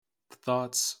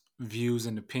thoughts, views,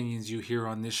 and opinions you hear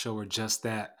on this show are just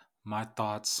that: my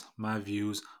thoughts, my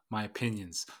views, my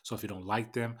opinions. So if you don't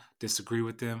like them, disagree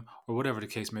with them, or whatever the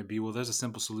case may be, well, there's a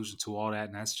simple solution to all that,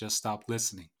 and that's just stop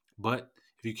listening. But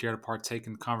if you care to partake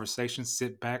in the conversation,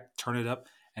 sit back, turn it up,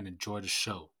 and enjoy the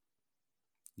show.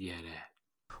 Yeah, that.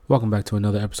 Welcome back to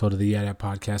another episode of the Yeah That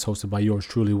podcast, hosted by yours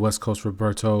truly, West Coast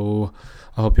Roberto.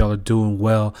 I hope y'all are doing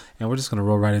well, and we're just going to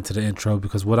roll right into the intro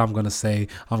because what I'm going to say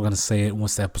it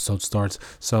once the episode starts.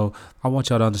 So I want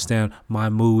y'all to understand my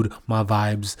mood, my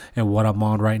vibes, and what I'm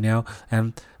on right now,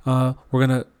 and I'm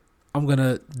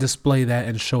gonna display that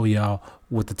and show y'all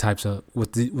with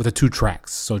the two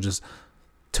tracks. So just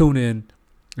tune in,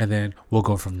 and then we'll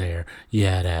go from there.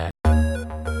 Yeah, that.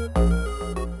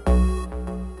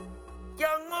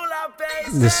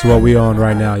 This is what we on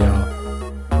right now, y'all.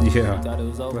 Yeah,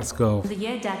 let's go. The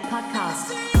Yeah Dad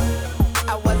podcast.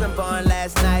 I wasn't born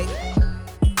last night.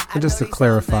 And just to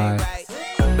clarify,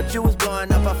 But you was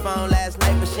blowing up her phone last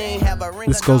night, but she ain't have a ring.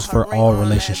 this goes for all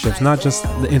relationships, not just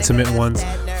the intimate ones,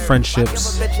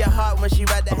 friendships,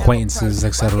 acquaintances,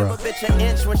 etc.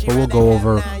 But we'll go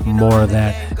over more of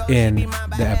that in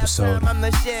the episode.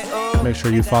 Make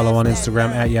sure you follow on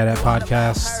Instagram at Yeah That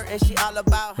Podcast.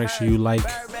 Make sure you like,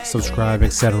 subscribe,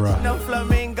 etc.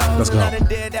 Let's go.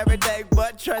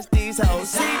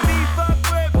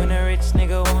 When a rich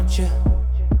nigga want you,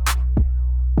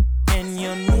 and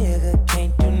your nigga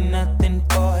can't do nothing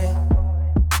for you.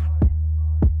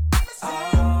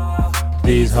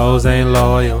 These hoes ain't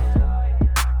loyal.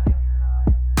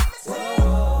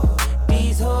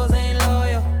 These hoes ain't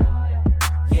loyal.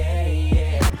 Yeah,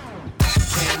 yeah.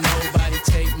 Can't nobody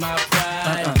take my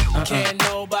pride. Can't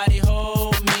nobody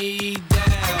hold me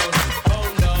down.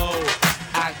 Oh no,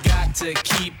 I got to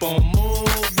keep on moving.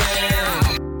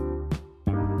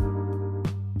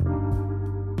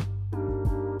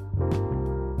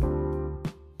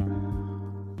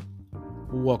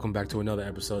 Welcome back to another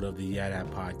episode of the Yeah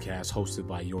That podcast, hosted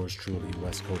by yours truly,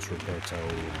 West Coast Roberto.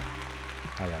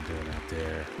 How y'all doing out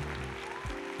there?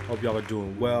 Hope y'all are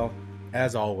doing well.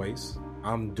 As always,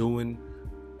 I'm doing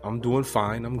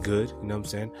fine. I'm good. You know what I'm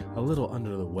saying? A little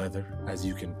under the weather, as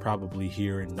you can probably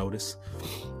hear and notice.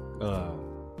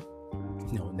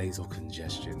 Nasal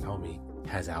congestion. Homie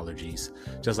has allergies,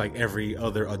 just like every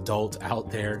other adult out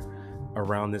there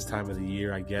around this time of the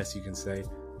year, I guess you can say,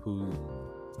 who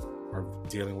are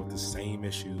dealing with the same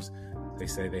issues. They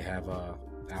say they have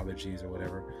allergies or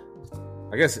whatever.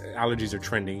 I guess allergies are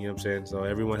trending, you know what I'm saying? So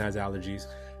everyone has allergies.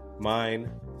 Mine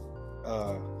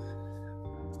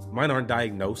aren't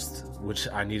diagnosed, which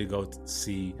I need to go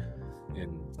see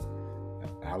an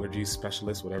allergy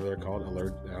specialist, whatever they're called,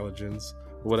 allergens,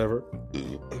 whatever.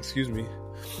 Excuse me.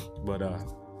 But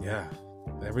yeah,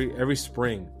 every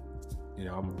spring,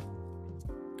 I'm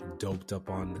doped up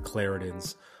on the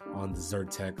Claritins, on the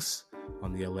Zyrtex,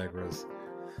 on the Allegras,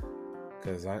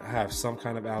 because I have some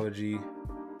kind of allergy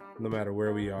no matter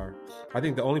where we are. I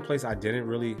think the only place I didn't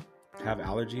really have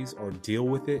allergies or deal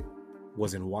with it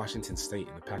was in Washington State,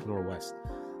 in the Pac Northwest.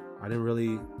 I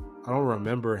don't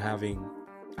remember having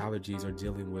allergies or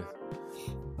dealing with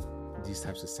these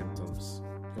types of symptoms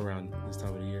around this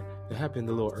time of the year. It happened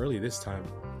a little early this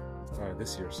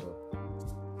year, so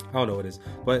I don't know what it is,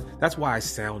 but that's why I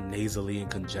sound nasally and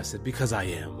congested, because I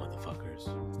am, motherfuckers.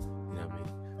 You know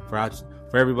what I mean?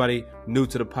 For everybody new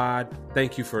to the pod,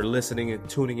 thank you for listening and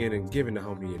tuning in and giving the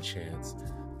homie a chance. You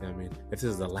know what I mean? If this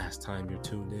is the last time you're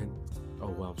tuned in, oh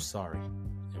well, I'm sorry.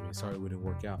 Sorry it didn't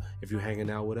work out. If you're hanging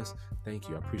out with us, thank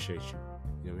you. I appreciate you.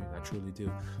 You know what I mean? I truly do.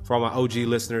 For all my OG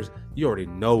listeners, you already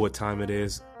know what time it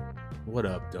is. What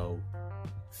up, though?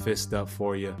 Fist up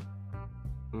for you.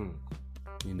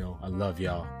 I love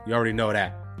y'all. You already know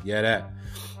that. Yeah, that.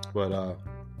 But,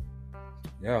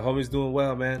 yeah, homie's doing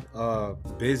well, man.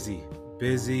 Busy.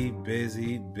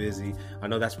 I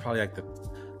know that's probably like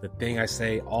the thing I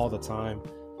say all the time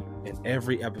in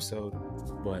every episode,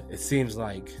 but it seems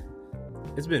like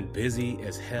it's been busy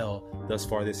as hell thus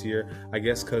far this year. I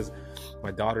guess because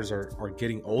my daughters are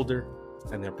getting older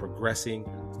and they're progressing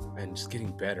and just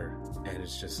getting better. And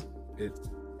it's just, it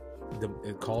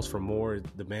calls for more,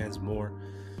 it demands more.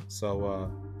 So,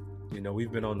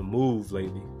 we've been on the move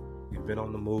lately. We've been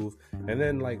on the move. And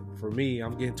then, like, for me,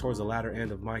 I'm getting towards the latter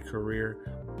end of my career,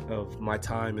 of my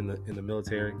time in the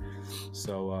military.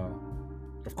 So,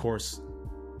 of course,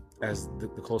 as the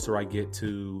closer I get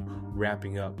to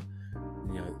wrapping up,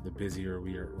 the busier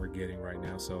we're getting right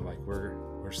now. So, like,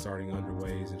 we're starting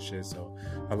underways and shit. So,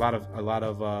 a lot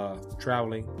of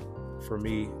traveling for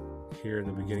me here in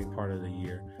the beginning part of the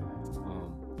year.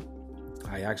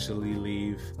 I actually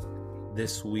leave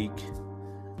this week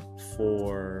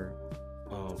for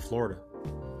Florida.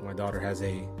 My daughter has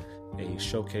a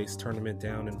showcase tournament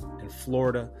down in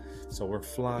Florida, so we're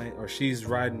flying, or she's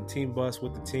riding team bus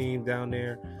with the team down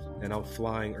there, and I'm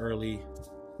flying early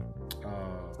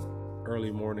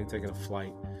morning, taking a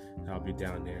flight, and I'll be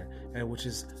down there, and which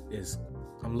is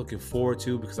I'm looking forward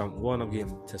to, because I'm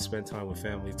getting to spend time with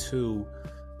family. 2, you know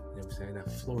what I'm saying,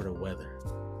 that Florida weather,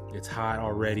 it's hot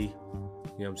already, you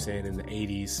know what I'm saying, in the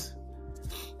 80s.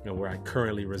 You know, where I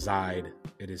currently reside,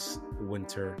 it is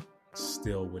winter,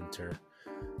 still winter.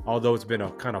 Although it's been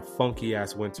a kind of funky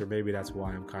ass winter, maybe that's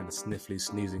why I'm kind of sniffly,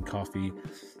 sneezing, coughy,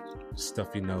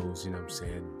 stuffy nose, you know what I'm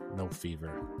saying? No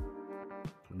fever,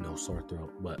 no sore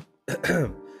throat, but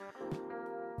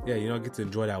yeah, you know, I get to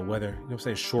enjoy that weather. You know what I'm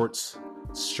saying? Shorts,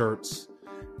 shirts,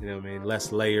 you know what I mean?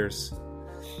 Less layers.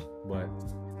 But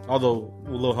although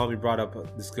little homie brought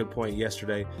up this good point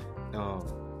yesterday,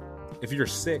 if you're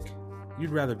sick,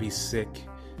 you'd rather be sick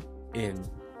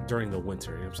during the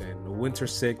winter. You know what I'm saying? The winter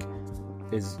sick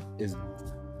is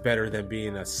better than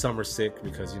being a summer sick,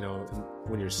 because, you know,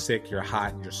 when you're sick, you're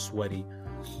hot and you're sweaty,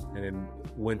 and in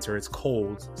winter it's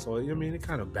cold. So, I mean, it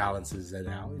kind of balances it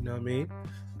out. You know what I mean?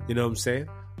 You know what I'm saying?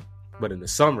 But in the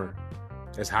summer,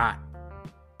 it's hot,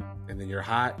 and then you're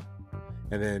hot,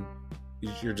 and then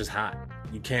you're just hot.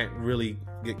 You can't really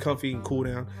get comfy and cool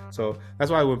down. So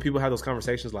that's why when people have those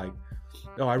conversations like,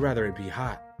 "Oh, I'd rather it be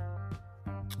hot,"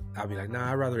 I'll be like,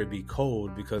 "Nah, I'd rather it be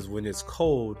cold," because when it's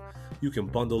cold, you can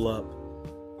bundle up.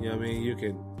 You know what I mean? You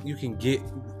can get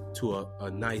to a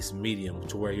nice medium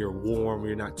to where you're warm,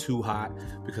 you're not too hot,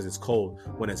 because it's cold.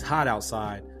 When it's hot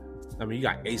outside, I mean, you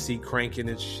got AC cranking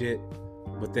and shit,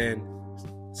 but then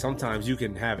sometimes you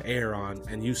can have air on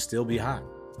and you still be hot.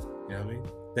 You know what I mean?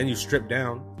 Then you strip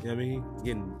down, you know what I mean?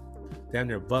 Getting down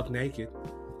there buck naked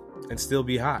and still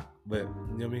be hot. But, you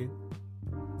know what I mean?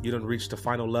 You don't reach the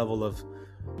final level of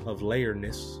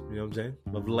layeredness, you know what I'm saying?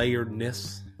 Of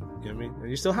layeredness, you know what I mean? And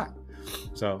you're still hot.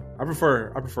 So I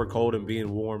prefer cold and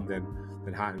being warm than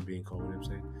hot and being cold, you know what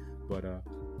I'm saying? But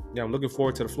yeah, I'm looking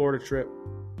forward to the Florida trip.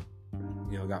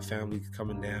 You know, got family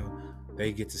coming down.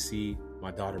 They get to see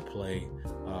my daughter play. You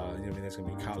know what I mean? There's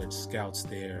gonna be college scouts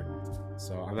there.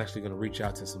 So I'm actually gonna reach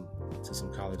out to some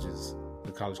colleges,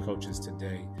 the college coaches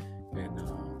today, and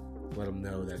let them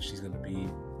know that she's gonna be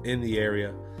in the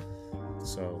area.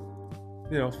 So,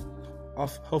 you know,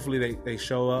 hopefully they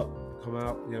show up, come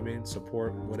out, you know what I mean,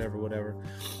 support, whatever.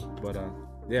 But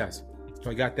yeah, so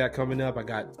I got that coming up. I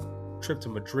got a trip to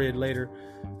Madrid later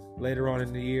on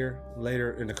in the year,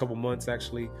 later in a couple months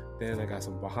actually. Then I got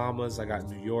some Bahamas, I got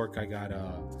New York, I got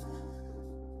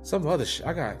some other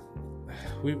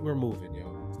we're moving,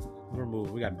 yo. We're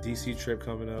moving. We got a DC trip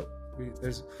coming up.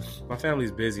 My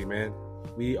family's busy, man.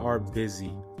 We are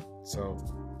busy. So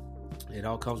it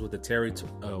all comes with the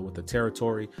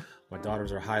territory. My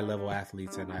daughters are high-level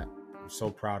athletes, and I'm so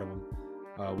proud of them.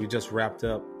 We just wrapped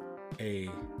up a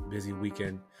busy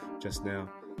weekend just now,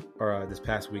 or this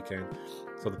past weekend.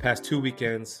 So the past 2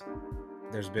 weekends,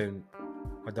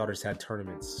 my daughter's had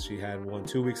tournaments. She had one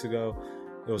 2 weeks ago.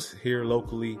 It was here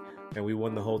locally, and we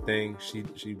won the whole thing. She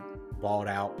balled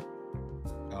out.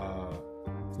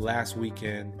 Last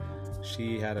weekend,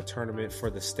 she had a tournament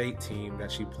for the state team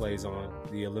that she plays on,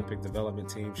 the Olympic development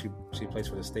team. She plays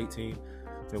for the state team,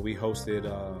 and we hosted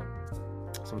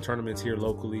some tournaments here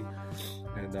locally,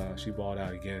 and she balled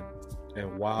out again.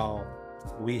 And while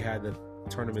we had the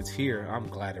tournaments here, I'm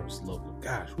glad it was local.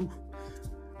 Gosh, whew.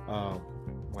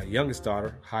 My youngest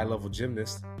daughter, high-level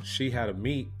gymnast, she had a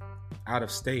meet out of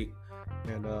state,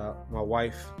 and my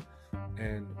wife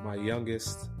and my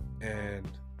youngest and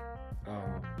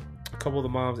a couple of the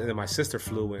moms, and then my sister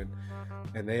flew in,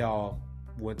 and they all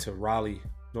went to Raleigh,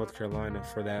 North Carolina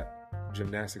for that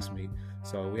gymnastics meet.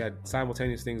 So we had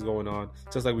simultaneous things going on,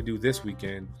 just like we do this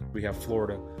weekend. We have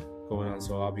Florida going on,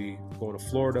 so I'll be going to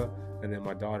Florida, and then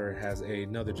my daughter has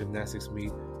another gymnastics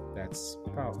meet that's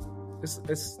about,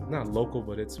 it's not local,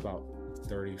 but it's about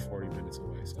 30-40 minutes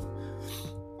away. So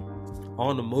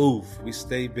on the move, we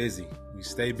stay busy.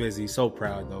 So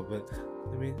proud though, but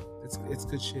I mean, it's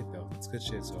good shit though. It's good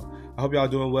shit. So I hope y'all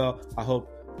doing well. I hope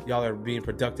y'all are being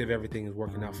productive. Everything is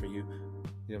working out for you. You know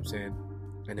what I'm saying?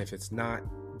 And if it's not,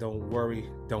 don't worry.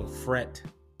 Don't fret.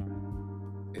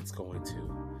 It's going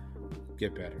to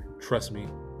get better. Trust me.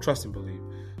 Trust and believe.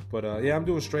 But yeah, I'm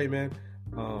doing straight, man.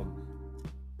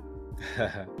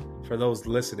 For those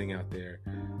listening out there,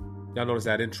 y'all notice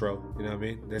that intro, you know what I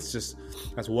mean? That's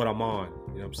what I'm on, you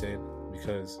know what I'm saying?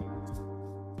 Because,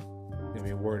 I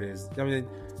mean, word is, I mean,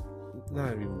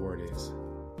 not even word is.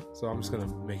 So I'm just going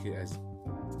to make it as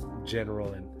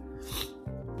general and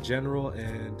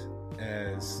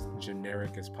as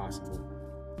generic as possible.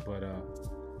 But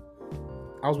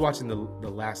I was watching The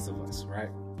Last of Us, right?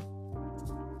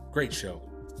 Great show.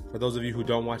 For those of you who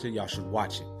don't watch it, y'all should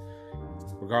watch it.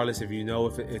 Regardless if you know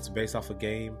if it's based off a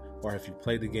game or if you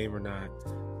played the game or not,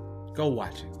 go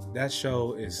watch it. That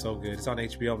show is so good. It's on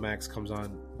HBO Max, comes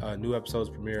on, new episodes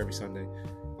premiere every Sunday.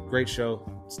 Great show,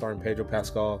 starring Pedro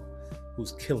Pascal,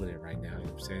 who's killing it right now. You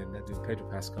know what I'm saying? That dude, Pedro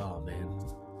Pascal, man,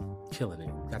 killing it.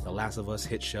 Got The Last of Us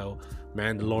hit show.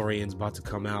 Mandalorian's about to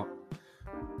come out.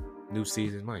 New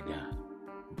season. My God.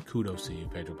 Kudos to you,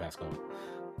 Pedro Pascal.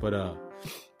 But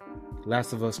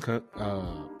Last of Us,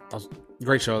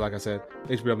 great show, like I said.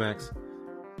 HBO Max.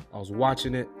 I was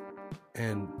watching it,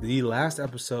 and the last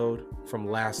episode from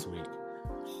last week,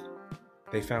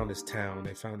 they found this town.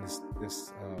 They found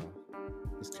this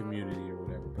community or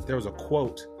whatever. But there was a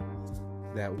quote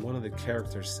that one of the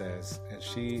characters says, and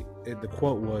the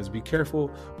quote was, "Be careful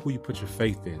who you put your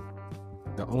faith in.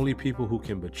 The only people who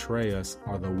can betray us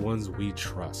are the ones we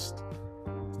trust."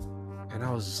 And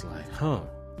I was just like,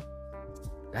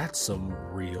 that's some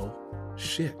real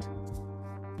shit.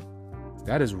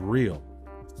 That is real.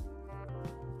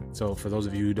 So for those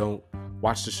of you who don't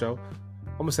watch the show,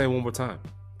 I'm gonna say it one more time.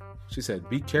 She said,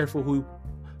 be careful who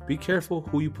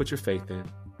you put your faith in.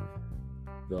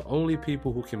 The only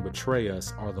people who can betray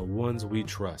us are the ones we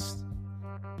trust.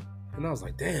 And I was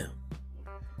like, damn,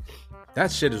 that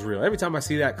shit is real. Every time I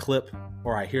see that clip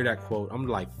or I hear that quote, I'm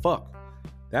like, fuck,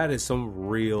 that is some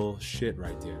real shit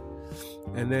right there.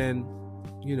 And then,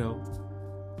 you know,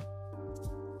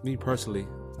 me personally,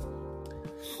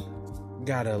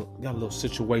 got a little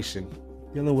situation,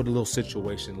 dealing with a little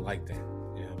situation like that.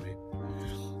 You know what I mean?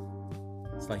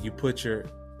 It's like you put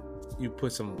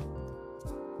some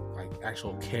like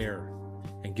actual care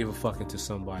and give a fuck into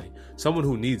somebody, someone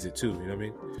who needs it too. You know what I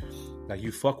mean? Like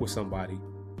you fuck with somebody,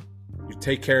 you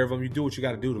take care of them, you do what you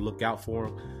got to do to look out for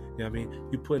them. You know what I mean?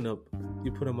 You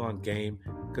put them on game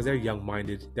because they're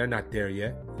young-minded. They're not there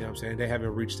yet. You know what I'm saying? They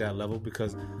haven't reached that level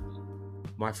because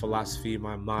my philosophy,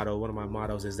 my motto, one of my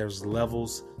mottos is there's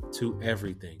levels to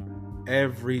everything.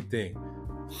 Everything.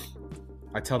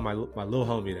 I tell my little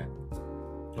homie that.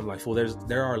 I'm like, fool,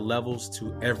 there are levels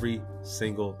to every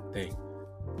single thing.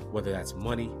 Whether that's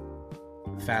money,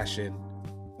 fashion,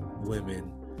 women,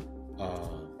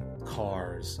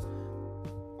 cars,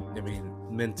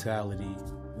 mentality,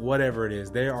 whatever it is,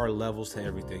 there are levels to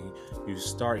everything. You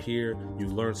start here, you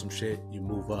learn some shit, you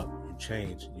move up, you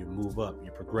change, you move up,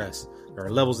 you progress. There are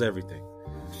levels to everything.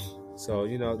 So,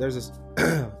 you know, there's this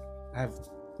I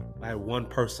had one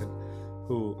person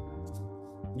who,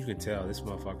 you can tell this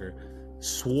motherfucker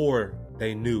swore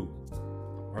they knew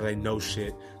or they know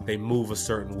shit. They move a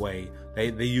certain way. They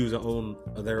use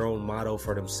their own motto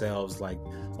for themselves, like,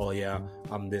 oh yeah,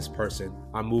 I'm this person,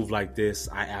 I move like this,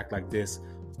 I act like this,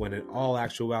 when in all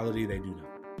actuality they do not.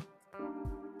 You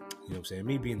know what I'm saying?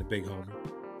 Me being the big homie,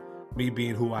 me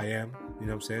being who I am, you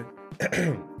know what I'm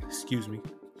saying? Excuse me.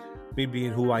 Me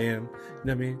being who I am, you know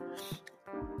what I mean?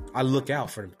 I look out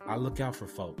for folk. You know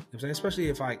what I'm saying? Especially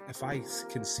if I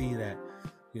can see that,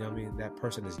 you know what I mean, that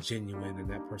person is genuine and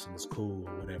that person is cool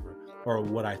or whatever, or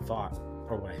what I thought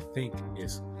or what I think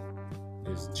is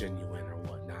genuine or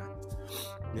whatnot.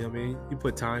 You know what I mean? You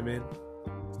put time in,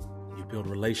 you build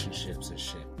relationships and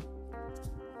shit.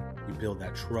 You build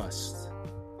that trust,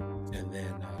 and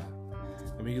then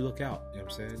you look out. You know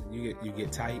what I'm saying? You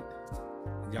get tight,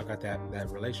 and y'all got that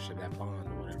relationship, that bond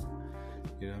or whatever.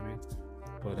 You know what I mean?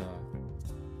 But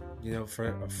you know,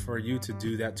 for you to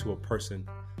do that to a person,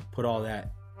 put all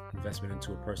that investment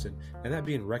into a person, and that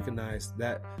being recognized,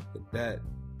 that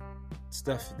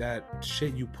stuff, that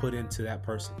shit you put into that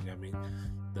person, you know what I mean?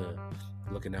 The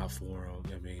looking out for them, you know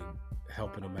what I mean?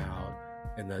 Helping them out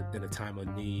in a time of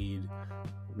need,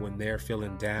 when they're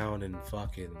feeling down and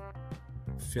fucking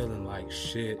feeling like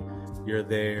shit, you're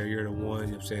there, you're the one, you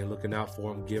know what I'm saying, looking out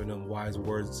for them, giving them wise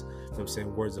words, you know what I'm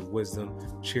saying, words of wisdom,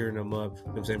 cheering them up, you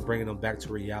know what I'm saying, bringing them back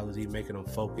to reality, making them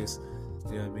focus,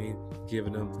 you know what I mean,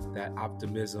 giving them that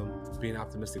optimism, being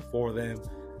optimistic for them.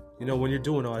 You know, when you're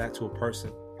doing all that to a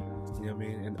person, you know what I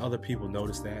mean, and other people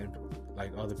notice that, and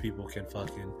like other people can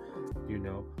fucking, you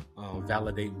know,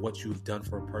 validate what you've done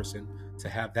for a person, to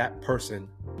have that person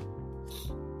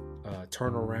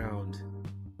turn around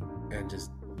and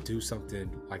just do something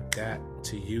like that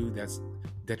to you that's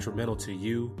detrimental to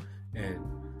you, and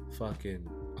fucking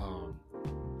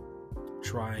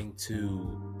trying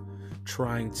to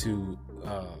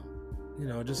you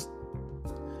know, just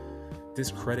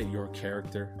discredit your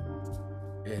character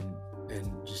and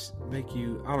just make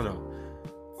you, I don't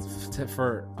know,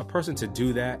 for a person to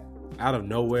do that out of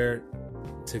nowhere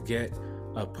to get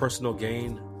a personal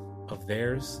gain of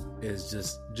theirs is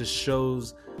just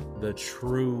shows the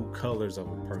true colors of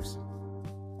a person.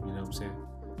 You know what I'm saying?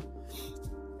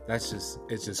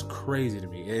 It's just crazy to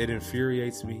me. It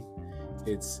infuriates me.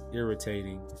 It's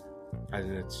irritating.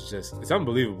 And it's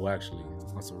unbelievable, actually,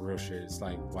 on some real shit. It's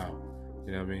like, wow.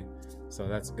 You know what I mean? So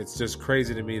it's just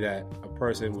crazy to me that a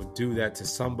person would do that to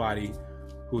somebody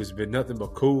who has been nothing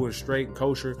but cool and straight and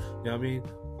kosher. You know what I mean?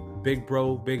 Big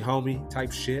bro, big homie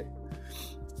type shit.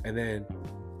 And then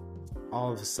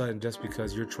all of a sudden, just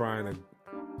because you're trying to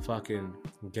fucking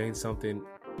gain something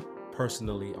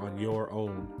personally on your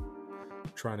own,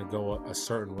 trying to go a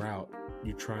certain route,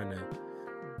 you're trying to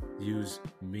use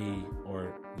me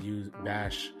or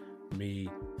bash me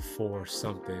for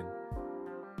something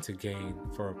to gain,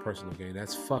 for a personal gain.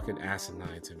 That's fucking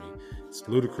asinine to me. It's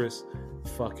ludicrous.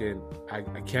 Fucking, I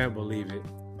can't believe it. You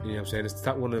know what I'm saying? It's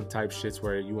not one of them type shits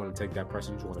where you want to take that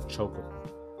person, you just want to choke them.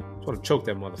 You just want to choke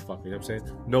that motherfucker. You know what I'm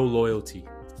saying? No loyalty.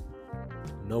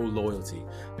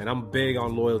 And I'm big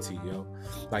on loyalty, yo.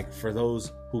 Like, for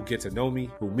those who get to know me,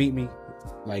 who meet me,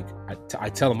 like, I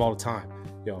tell them all the time,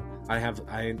 yo,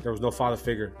 there was no father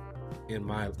figure in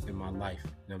my life. You know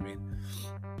what I mean?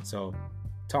 So,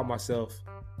 taught myself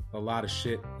a lot of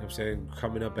shit, you know what I'm saying,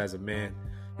 coming up as a man, you know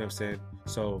what I'm saying?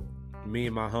 So, me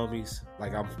and my homies,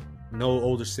 like, I'm no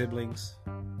older siblings,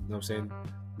 you know what I'm saying?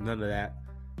 None of that.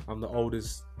 I'm the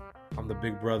oldest. I'm the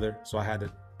big brother, so I had to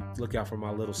look out for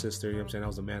my little sister, you know what I'm saying? I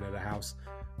was the man of the house, you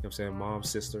know what I'm saying? Mom's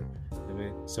sister, you know what I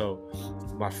mean? So,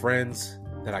 my friends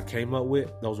that I came up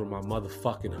with, those were my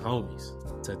motherfucking homies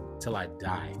till I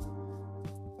die.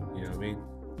 You know what I mean?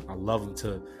 I love them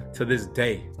to this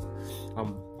day.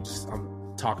 I'm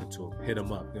talking to them, hit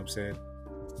them up, you know what I'm saying?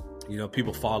 You know,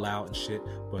 people fall out and shit,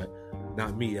 but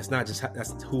not me.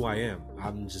 That's who I am.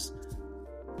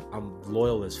 I'm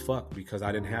loyal as fuck because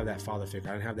I didn't have that father figure.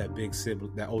 I didn't have that big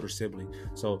sibling, that older sibling.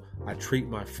 So I treat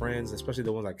my friends, especially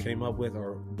the ones I came up with,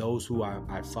 or those who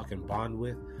I fucking bond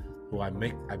with, who I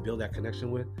build that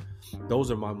connection with.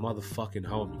 Those are my motherfucking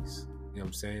homies. You know what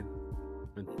I'm saying?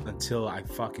 Until I'm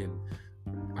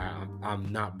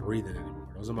not breathing anymore.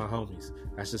 Those are my homies.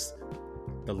 That's just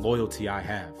the loyalty I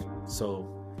have. So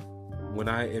when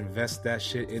I invest that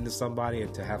shit into somebody,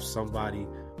 and to have somebody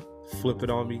flip it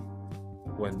on me,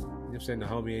 when, you know what I'm saying, the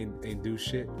homie ain't do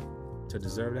shit to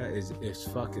deserve that, it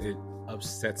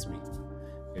upsets me.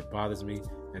 It bothers me,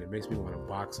 and it makes me want to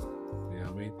box him. You know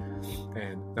what I mean?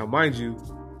 And now, mind you,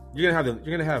 you're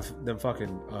gonna have them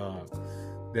fucking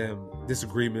them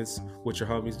disagreements with your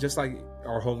homies, just like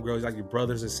our homegirls, like your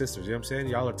brothers and sisters. You know what I'm saying?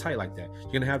 Y'all are tight like that.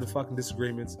 You're gonna have the fucking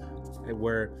disagreements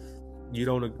where you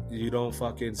don't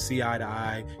fucking see eye to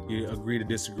eye. You agree to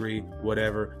disagree,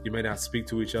 whatever. You may not speak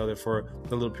to each other for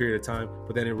a little period of time,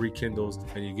 but then it rekindles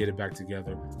and you get it back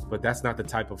together. But that's not the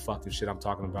type of fucking shit I'm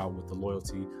talking about with the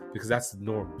loyalty, because that's the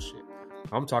normal shit.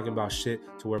 I'm talking about shit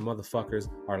to where motherfuckers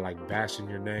are like bashing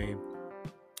your name,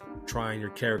 trying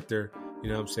your character, you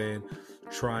know what I'm saying?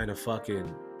 Trying to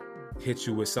fucking hit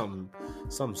you with some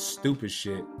stupid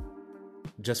shit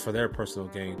just for their personal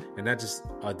gain. And that's just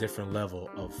a different level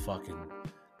of fucking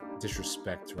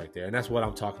disrespect right there. And that's what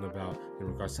I'm talking about in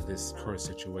regards to this current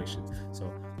situation.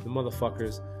 So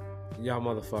y'all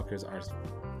motherfuckers are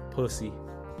pussy. You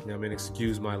know what I mean?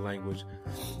 Excuse my language.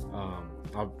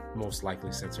 I'll most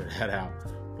likely censor that out.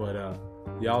 But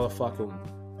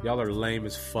y'all are lame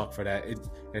as fuck for that.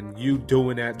 And you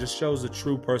doing that just shows the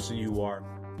true person you are.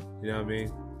 You know what I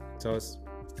mean? So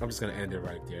I'm just gonna end it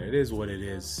right there. It is what it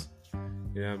is.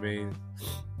 You know what I mean?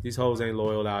 These hoes ain't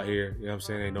loyal out here. You know what I'm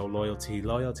saying? Ain't no loyalty.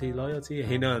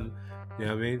 Ain't none. You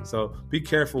know what I mean? So be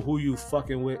careful who you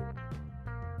fucking with,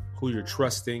 who you're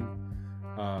trusting,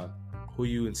 who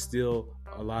you instill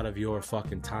a lot of your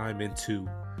fucking time into,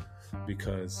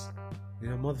 because, you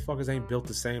know, motherfuckers ain't built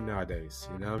the same nowadays.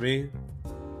 You know what I mean?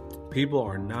 People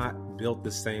are not built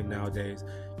the same nowadays.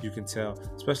 You can tell,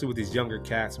 especially with these younger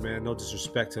cats, man. No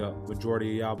disrespect to the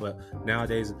majority of y'all, but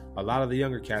nowadays, a lot of the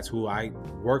younger cats who I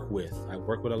work with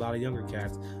a lot of younger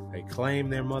cats, they claim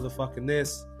they're motherfucking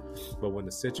this, but when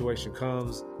the situation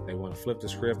comes, they want to flip the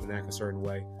script and act a certain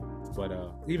way. But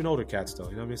even older cats, though,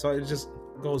 you know what I mean? So it just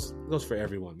goes for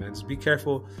everyone, man. Just be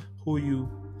careful who you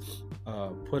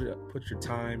put your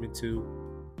time into,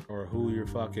 or who you're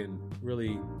fucking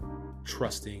really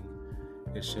trusting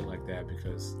and shit like that,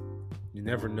 because you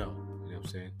never know. You know what I'm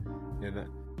saying?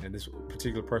 And this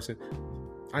particular person,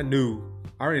 I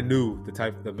already knew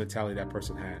the mentality that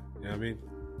person had. You know what I mean?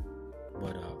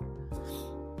 But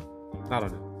I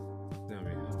don't know. You know what I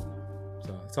mean? I don't know.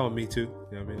 So it's on me too.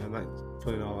 You know what I mean? I'm not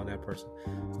putting it all on that person.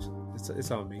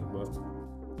 It's on me, but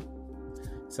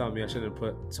it's on me. I shouldn't have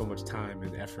put so much time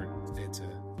and effort into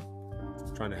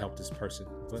trying trying to help this person.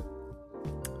 But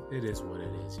it is what it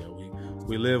is, yo.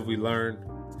 We live, we learn,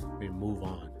 we move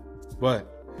on.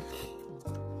 But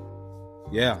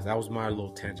yeah, that was my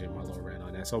little tangent, my little rant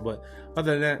on that. So, but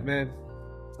other than that, man,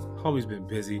 homie's been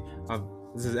busy.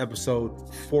 This is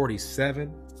episode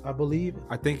 47, I believe.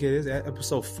 I think it is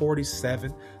episode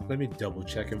 47. Let me double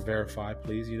check and verify,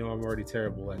 please. You know I'm already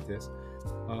terrible at this.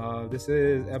 This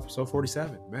is episode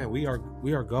 47. Man, we are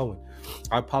going.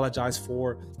 I apologize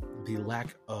for the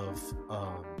lack of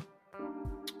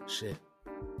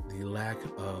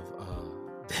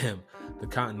the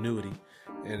continuity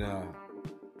and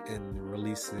the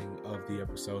releasing of the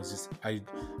episodes. I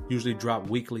usually drop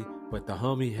weekly, but the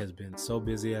homie has been so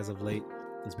busy as of late.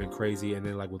 It's been crazy, and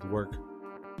then like with work,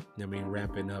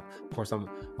 ramping up. Of course, I'm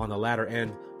on the latter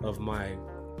end of my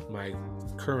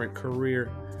current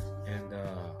career, and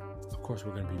of course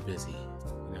we're gonna be busy. You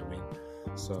know what I mean?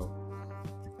 So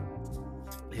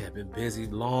yeah, I've been busy,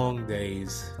 long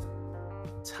days,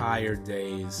 tired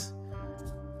days.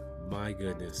 My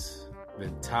goodness,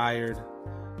 been tired.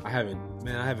 I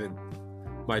haven't.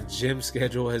 My gym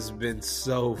schedule has been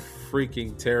so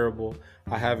freaking terrible.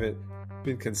 I haven't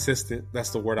been consistent.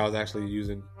 That's the word I was actually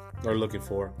using or looking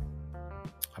for.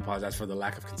 I apologize for the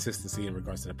lack of consistency in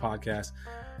regards to the podcast.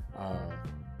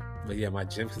 But yeah, my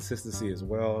gym consistency as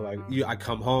well. Like I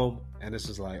come home and it's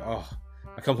just like, I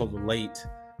come home late.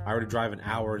 I already drive an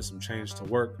hour and some change to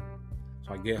work.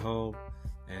 So I get home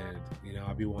and,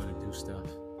 I be wanting to do stuff.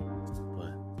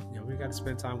 But, we got to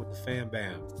spend time with the fam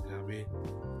bam. You know what I mean?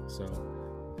 So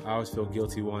I always feel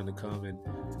guilty wanting to come and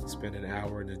spend an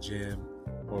hour in the gym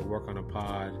or work on a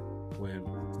pod when,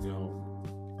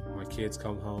 my kids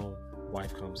come home,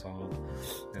 wife comes home.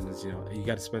 And it's, you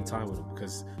got to spend time with them,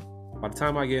 because by the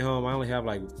time I get home, I only have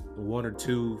like 1 or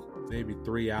 2, maybe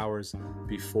 3 hours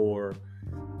before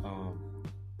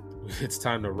it's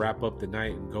time to wrap up the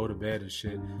night and go to bed and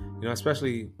shit.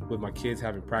 Especially with my kids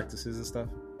having practices and stuff.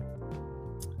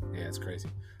 Yeah, it's crazy.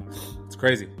 It's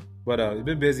crazy. But it's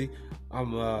been busy.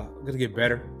 I'm going to get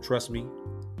better. Trust me.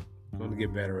 I'm going to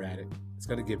get better at it. It's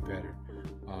going to get better.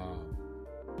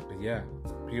 But yeah,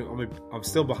 I'm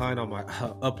still behind on my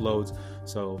uploads.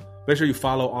 So make sure you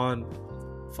follow on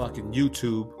fucking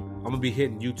YouTube. I'm going to be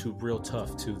hitting YouTube real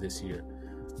tough too this year.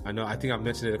 I think I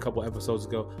mentioned it a couple episodes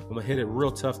ago. I'm going to hit it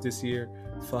real tough this year.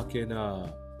 Fucking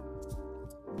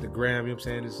the gram, you know what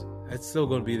I'm saying? It's still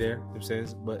going to be there, you know what I'm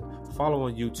saying? But follow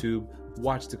on YouTube,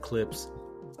 watch the clips,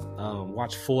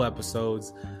 watch full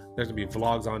episodes. There's going to be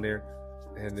vlogs on there.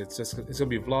 And it's going to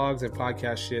be vlogs and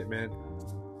podcast shit, man.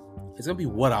 It's going to be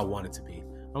what I want it to be.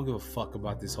 I don't give a fuck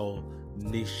about this whole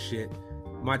niche shit.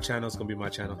 My channel is going to be my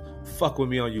channel. Fuck with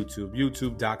me on YouTube,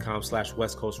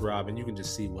 youtube.com/West Coast Rob, and you can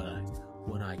just see what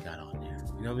I got on there.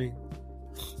 You know what I mean?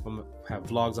 I'm going to have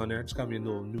vlogs on there. I just got me a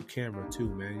little new camera too,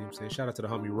 man. You know what I'm saying? Shout out to the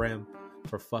homie Rem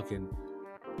for fucking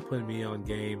putting me on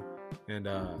game and,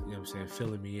 you know what I'm saying,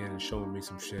 filling me in and showing me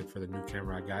some shit for the new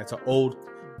camera I got. It's an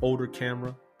older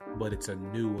camera, but it's a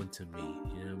new one to me.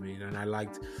 You know what I mean? And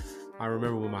I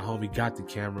remember when my homie got the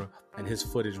camera and his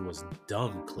footage was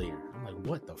dumb clear. I'm like,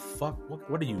 what the fuck?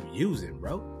 What are you using,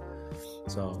 bro?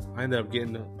 So I ended up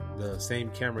getting the same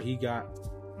camera he got,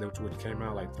 which came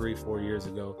out like 3-4 years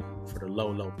ago, for the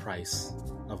low price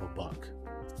of $100.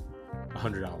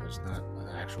 Not an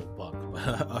actual buck, but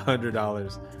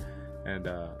 $100. And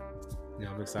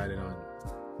I'm excited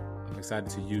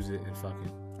to use it and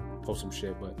fucking post some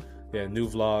shit. But yeah, new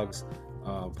vlogs,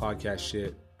 podcast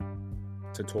shit,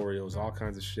 tutorials, all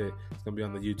kinds of shit. It's gonna be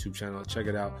on the YouTube channel. Check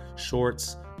it out.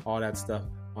 Shorts, all that stuff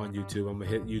on YouTube. I'm gonna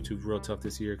hit YouTube real tough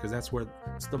this year because that's where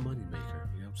it's the money maker.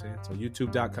 You know what I'm saying? So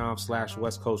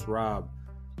youtube.com/West Coast Rob.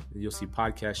 You'll see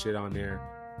podcast shit on there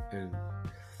and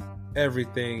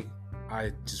everything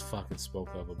I just fucking spoke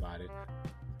of about it.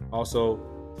 Also,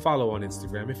 follow on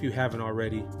Instagram if you haven't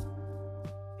already.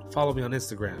 Follow me on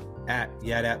Instagram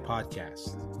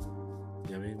 @YaDatPodcast.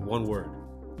 You know what I mean? One word.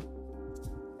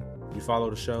 You follow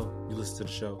the show, you listen to the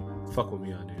show, fuck with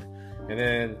me on there. And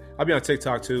then I'll be on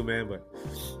TikTok too, man, but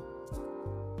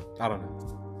I don't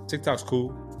know. TikTok's cool.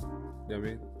 You know what I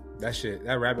mean?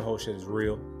 That rabbit hole shit is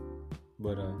real.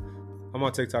 But I'm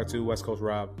on TikTok too, West Coast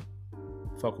Rob.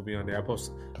 Fuck with me on there. I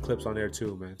post clips on there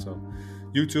too, man. So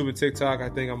YouTube and TikTok, I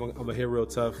think I'm gonna hit real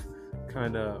tough.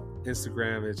 Kinda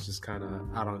Instagram, it's just kinda,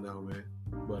 I don't know, man.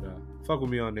 But fuck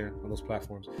with me on there, on those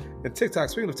platforms. And TikTok,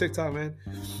 speaking of TikTok, man,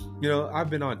 I've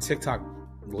been on TikTok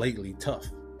lately, tough.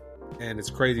 And it's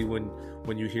crazy when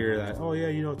you hear that, oh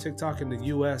yeah, TikTok in the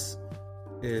US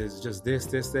is just this,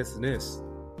 and this.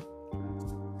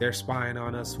 They're spying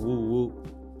on us, woo woo.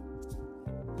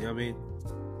 You know what I mean?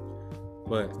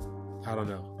 But I don't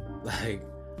know. Like,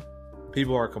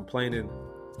 People are complaining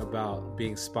about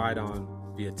being spied on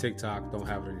via TikTok. Don't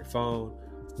have it on your phone.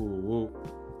 Woo.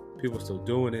 People are still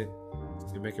doing it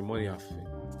and making money off of it.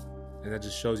 And that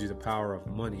just shows you the power of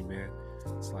money, man.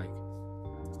 It's like,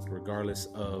 regardless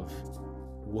of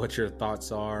what your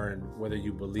thoughts are and whether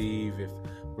you believe if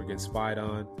we're getting spied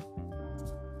on,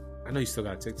 I know you still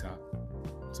got a TikTok.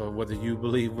 So whether you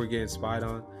believe we're getting spied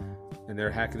on and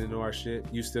they're hacking into our shit,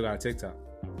 you still got a TikTok.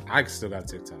 I still got a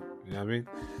TikTok. You know what I mean?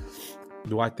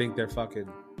 Do I think they're fucking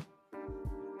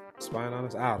spying on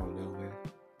us? I don't know, man.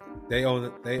 They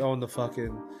own the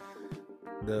fucking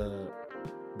the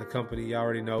company. You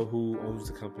already know who owns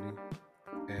the company,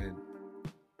 and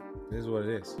this is what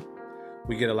it is.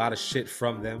 We get a lot of shit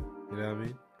from them. You know what I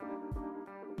mean?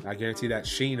 I guarantee that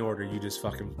Shein order you just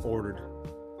fucking ordered,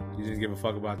 you didn't give a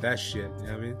fuck about that shit. You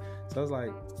know what I mean? So I was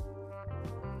like,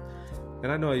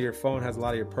 and I know your phone has a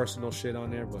lot of your personal shit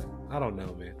on there, but I don't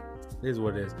know, man. It is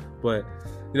what it is. But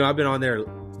I've been on there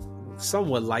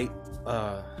somewhat light.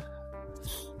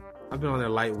 I've been on there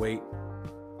lightweight,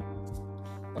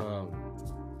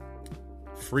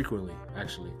 frequently,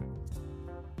 actually.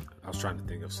 I was trying to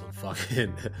think of some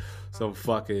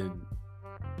fucking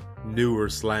newer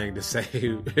slang to say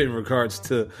in regards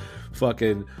to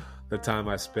fucking the time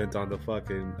I spent on the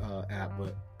fucking app,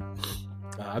 but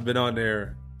I've been on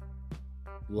there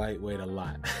lightweight a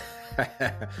lot.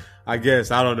 I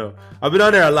guess, I don't know. I've been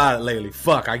on there a lot lately.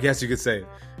 Fuck, I guess you could say.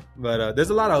 But there's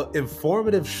a lot of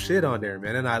informative shit on there,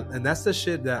 man, and that's the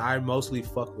shit that I mostly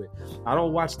fuck with. I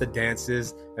don't watch the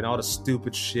dances and all the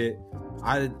stupid shit.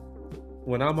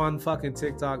 When I'm on fucking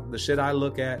TikTok, the shit I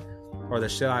look at or the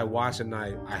shit I watch and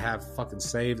I have fucking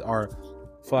saved are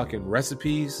fucking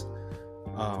recipes,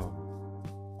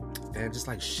 and just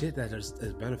like shit that is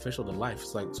beneficial to life.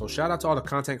 It's like, so shout out to all the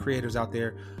content creators out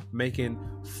there making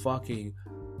fucking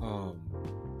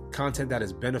content that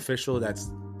is beneficial,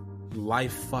 that's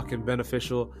life fucking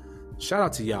beneficial. Shout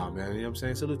out to y'all, man. You know what I'm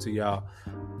saying? Salute to y'all.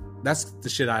 That's the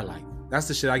shit I like. That's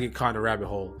the shit I get caught in a rabbit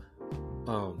hole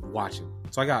watching.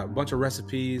 So I got a bunch of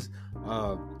recipes,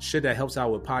 shit that helps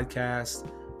out with podcasts,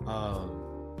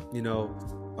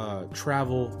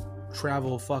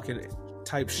 travel fucking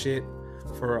type shit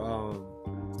for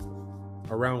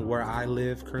around where I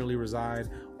currently reside,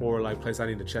 or like place I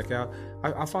need to check out.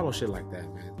 I follow shit like that,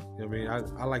 man. You know what I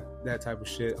mean? I like that type of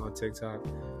shit on TikTok,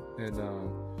 and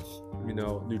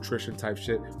nutrition type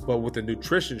shit. But with the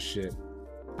nutrition shit,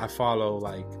 I follow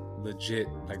like legit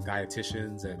like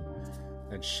dietitians and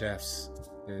chefs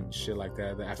and shit like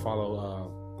that. I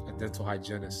follow a dental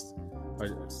hygienist,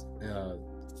 or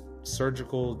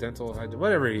surgical dental hygienist,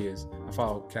 whatever he is. I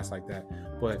follow cats like that.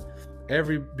 But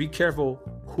be careful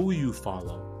who you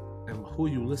follow and who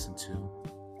you listen to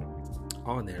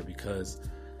on there, because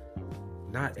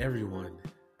not everyone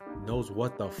knows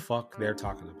what the fuck they're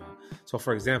talking about. So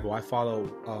for example, I follow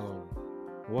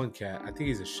one cat. I think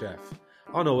he's a chef.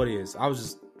 I don't know what he is. I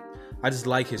just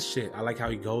like his shit. I like how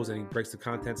he goes and he breaks the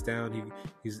contents down.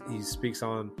 He speaks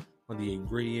on the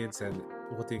ingredients and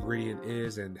what the ingredient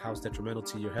is and how it's detrimental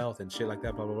to your health and shit like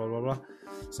that, blah blah blah blah blah.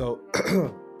 So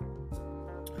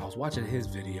I was watching his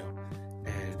video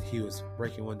and he was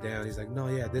breaking one down. He's like, no,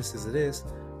 yeah, this is this,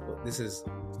 but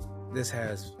this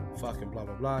has fucking blah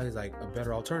blah blah. He's like, a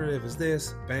better alternative is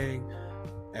this, bang,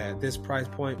 at this price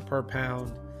point per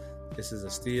pound. This is a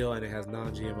steal and it has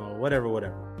non-GMO, whatever.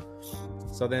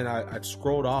 So then I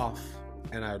scrolled off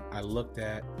and I looked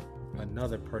at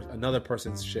another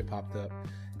person's shit popped up,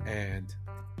 and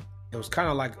it was kind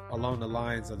of like along the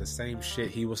lines of the same shit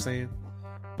he was saying,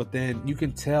 but then you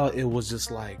can tell it was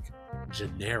just like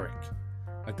generic.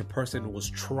 Like the person was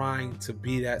trying to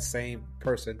be that same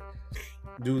person,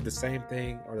 do the same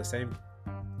thing or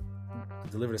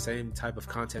deliver the same type of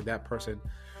content that person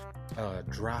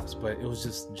drops, but it was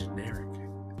just generic.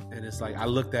 And it's like I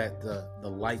looked at the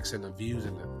likes and the views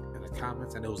and the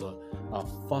comments, and it was a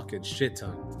fucking shit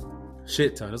ton.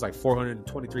 It was like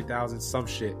 423,000 some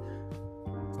shit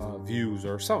views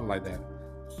or something like that.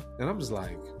 And I'm just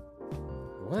like,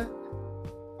 what?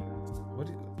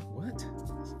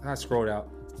 I scrolled out.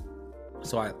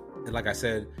 So like I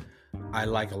said, I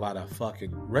like a lot of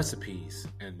fucking recipes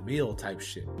and meal type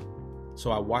shit.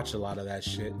 So I watch a lot of that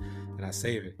shit and I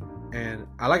save it. And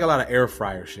I like a lot of air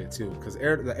fryer shit too, because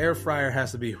the air fryer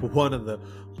has to be one of the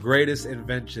greatest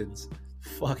inventions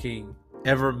fucking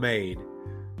ever made.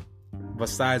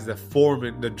 Besides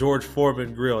the George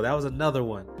Foreman grill. That was another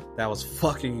one that was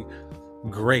fucking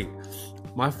great.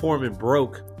 My Foreman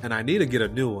broke and I need to get a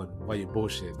new one while you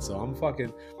bullshit. So I'm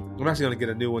actually gonna get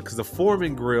a new one, because the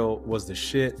Foreman grill was the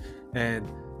shit.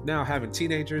 And now having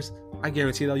teenagers, I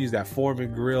guarantee they'll use that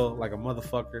Foreman grill like a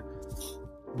motherfucker.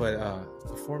 But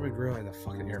the Foreman grill and the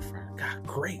fucking air fryer, God,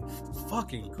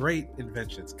 fucking great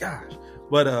inventions, gosh.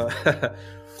 But I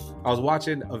was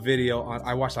watching a video on.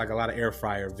 I watched like a lot of air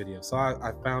fryer videos, so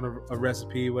I found a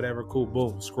recipe, whatever, cool,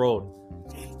 boom, scrolled,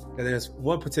 and there's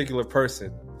one particular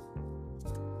person.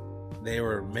 They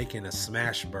were making a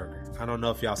smash burger. I don't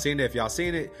know if y'all seen it. If y'all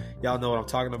seen it, y'all know what I'm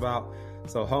talking about.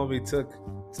 So homie took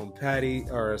some patty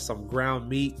or some ground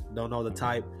meat, don't know the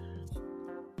type,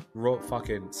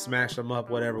 fucking smashed them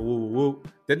up, whatever, woo woo woo.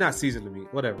 Did not season the meat,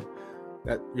 whatever.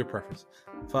 That your preference.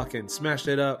 Fucking smashed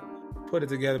it up, put it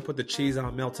together, put the cheese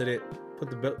on, melted it,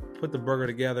 put the burger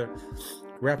together,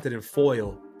 wrapped it in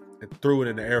foil, and threw it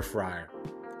in the air fryer.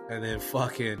 And then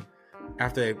fucking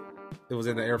after it was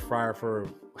in the air fryer for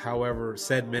however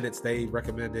said minutes they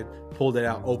recommended, pulled it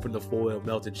out, opened the foil,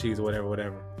 melted cheese or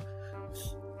whatever.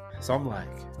 So I'm like,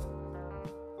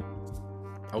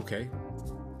 okay,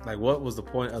 like what was the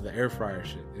point of the air fryer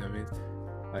shit? You know what I mean?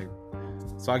 Like,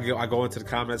 so I go into the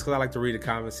comments because I like to read the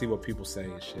comments, see what people say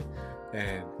and shit.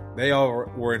 And they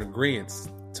all were in agreement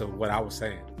to what I was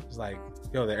saying. It's like,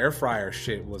 yo, the air fryer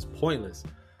shit was pointless.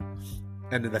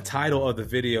 And then the title of the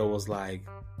video was like,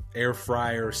 air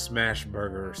fryer smash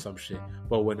burger or some shit.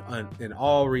 But when in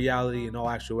all reality, in all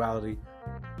actuality,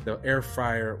 the air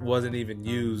fryer wasn't even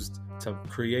used to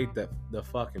create the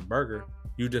fucking burger.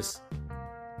 You just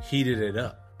heated it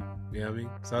up. You know what I mean?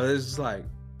 So it's just like,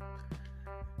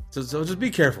 so just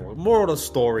be careful. Moral of the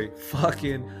story,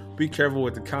 fucking be careful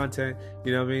with the content.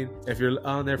 You know what I mean? If you're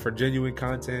on there for genuine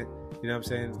content, you know what I'm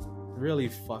saying? Really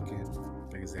fucking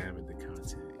examine the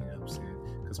content. You know what I'm saying?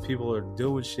 Because people are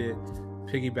doing shit,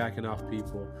 piggybacking off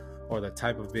people or the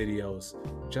type of videos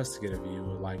just to get a view,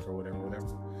 a like, or whatever. You know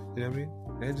what I mean?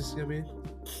 And just, you know what I mean?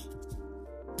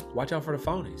 Watch out for the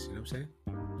phonies, you know what I'm saying?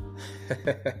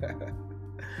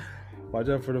 Watch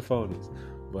out for the phonies.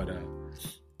 But,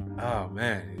 oh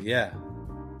man, yeah.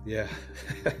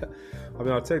 I've been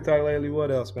on TikTok lately.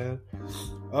 What else, man?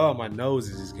 Oh, my nose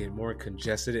is just getting more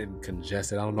congested. I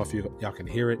don't know if y'all can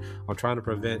hear it. I'm trying to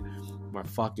prevent my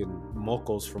fucking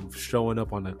mocos from showing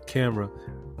up on the camera,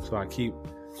 so I keep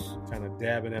kind of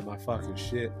dabbing at my fucking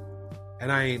shit.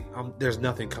 And there's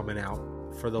nothing coming out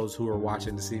for those who are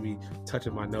watching to see me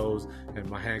touching my nose and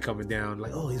my hand coming down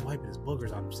like, oh, he's wiping his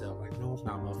boogers on himself. Like, no, I'm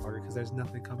not, motherfucker, because there's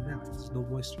nothing coming out. There's no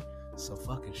moisture. So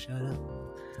fucking shut up.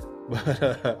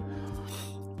 But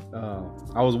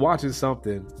I was watching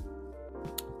something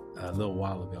a little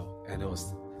while ago, and I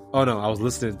was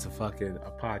listening to fucking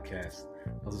a podcast. I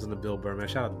was listening to Bill Burr, man.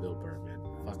 Shout out to Bill Burr, man.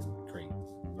 Fucking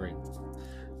great.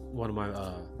 One of my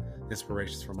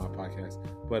inspirations for my podcast.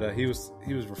 But he was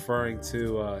referring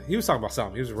to he was talking about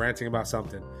something. He was ranting about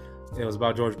something. It was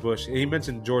about George Bush. He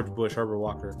mentioned George Bush, Herbert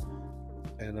Walker,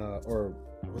 and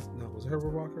was it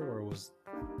Herbert Walker or was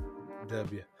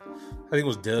W? I think it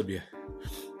was W.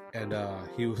 And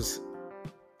he was,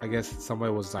 I guess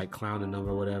somebody was like clowning them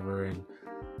or whatever, and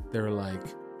they were like,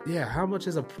 yeah, how much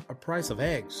is a price of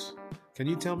eggs? Can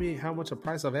you tell me how much a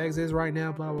price of eggs is right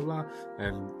now? Blah, blah, blah.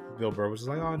 And Bill Burr was just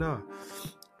like, oh, no.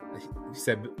 He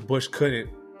said Bush couldn't.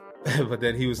 But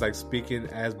then he was like speaking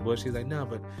as Bush. He's like, no,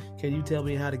 but can you tell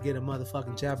me how to get a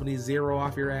motherfucking Japanese zero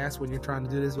off your ass when you're trying to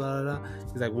do this? Blah, blah, blah.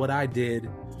 He's like, what I did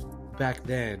back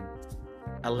then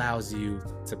allows you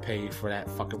to pay for that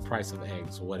fucking price of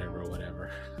eggs or whatever.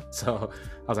 So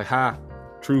I was like, ha,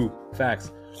 true,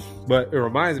 facts. But it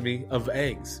reminds me of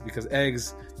eggs, because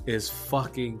eggs is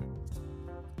fucking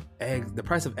eggs. The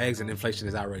price of eggs and inflation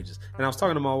is outrageous. And I was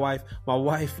talking to my wife.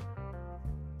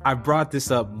 I brought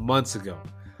this up months ago,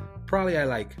 probably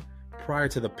prior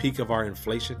to the peak of our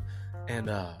inflation. And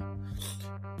I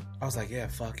was like, yeah,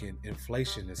 fucking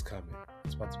inflation is coming.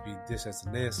 It's about to be this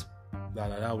and this. Blah,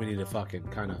 blah, blah. We need to fucking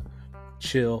kind of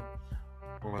chill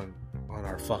on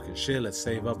our fucking shit. Let's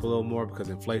save up a little more because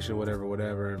inflation,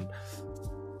 whatever. And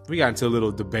we got into a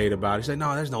little debate about it. She's like,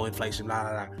 no, there's no inflation, blah,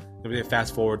 blah, blah. And then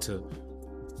fast forward to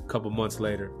a couple months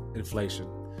later, inflation.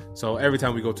 So every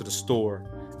time we go to the store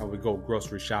and we go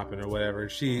grocery shopping or whatever,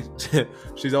 she's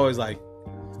always like,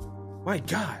 my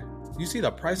God, you see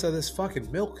the price of this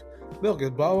fucking milk? Milk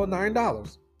is blah, blah,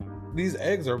 $9. These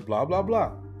eggs are blah, blah,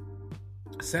 blah.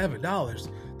 $7.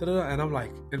 Da-da-da. And I'm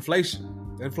like,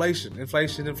 inflation. I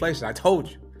told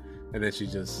you. And then she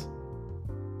just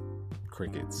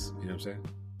crickets. You know what I'm saying?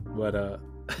 But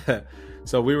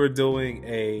so we were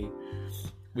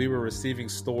receiving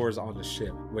stores on the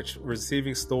ship, which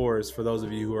receiving stores, for those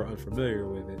of you who are unfamiliar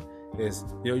with it, is,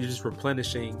 you're just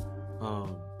replenishing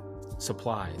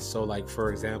supplies. So like,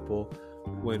 for example,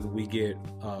 when we get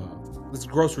it's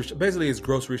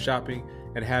grocery shopping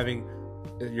and having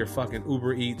your fucking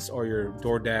Uber Eats or your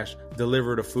DoorDash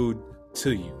deliver the food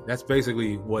to you. That's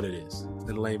basically what it is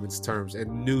in layman's terms,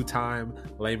 in new time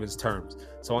layman's terms.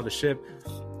 So on the ship,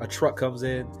 a truck comes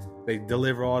in, they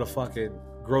deliver all the fucking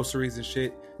groceries and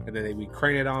shit, and then we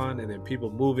crane it on, and then people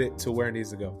move it to where it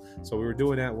needs to go. So we were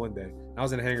doing that one day. I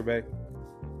was in the hangar bay,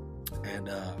 and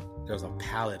there was a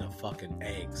pallet of fucking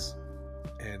eggs,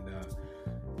 and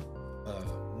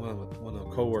one of the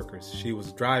co-workers, she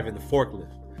was driving the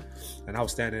forklift, and I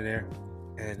was standing there,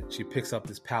 and she picks up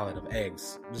this pallet of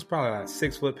eggs. It's probably like a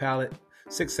 7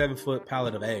 foot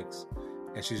pallet of eggs,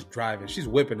 and she's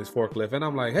whipping this forklift, and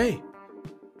I'm like, hey,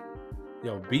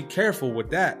 yo, be careful with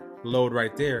that load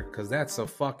right there, because that's a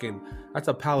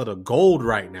pallet of gold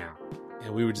right now.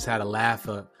 And we just had a laugh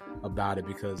about it,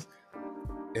 because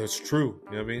it was true.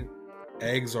 You know what I mean?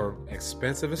 Eggs are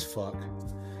expensive as fuck,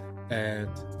 and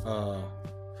I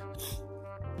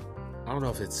don't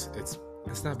know if it's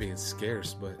not being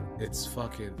scarce, but it's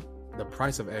fucking, the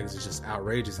price of eggs is just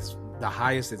outrageous. It's the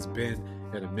highest it's been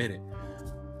in a minute.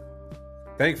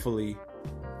 Thankfully,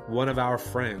 one of our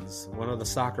friends, one of the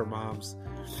soccer moms,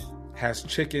 has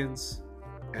chickens,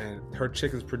 and her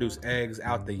chickens produce eggs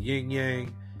out the yin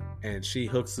yang, and she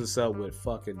hooks us up with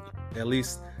fucking, at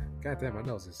least, goddamn, my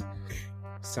nose is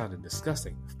sounding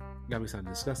disgusting. Got me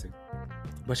sounding disgusting.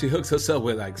 But she hooks us up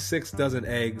with like 6 dozen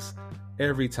eggs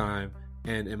every time,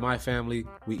 and in my family,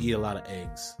 we eat a lot of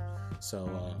eggs.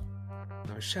 So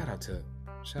shout out to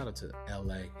LA, you know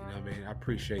what I mean? I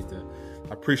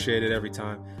appreciate it every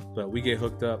time. But we get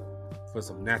hooked up for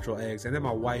some natural eggs, and then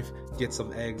my wife gets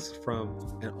some eggs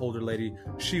from an older lady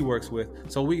she works with.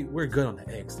 So we're good on the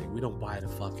eggs thing. We don't buy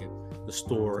the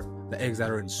store, the eggs that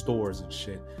are in stores and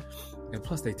shit. And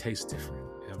plus they taste different.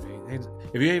 You know what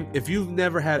I mean? If you've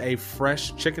never had a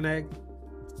fresh chicken egg,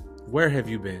 where have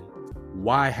you been?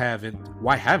 Why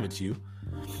haven't you?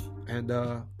 And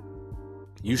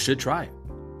you should try it.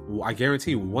 I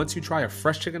guarantee you, once you try a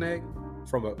fresh chicken egg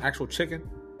from an actual chicken,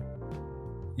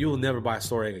 you will never buy a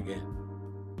store egg again.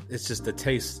 It's just the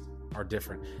tastes are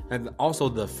different. And also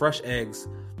the fresh eggs,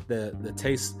 the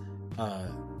taste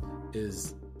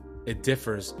it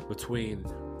differs between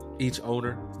each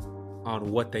owner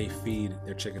on what they feed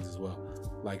their chickens as well.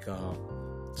 Like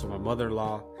so my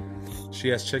mother-in-law, she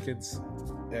has chickens,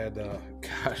 and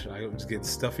gosh, I'm just getting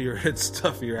stuffier and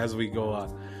stuffier as we go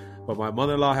on. But my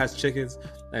mother-in-law has chickens,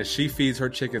 and she feeds her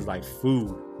chickens like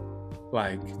food,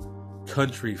 like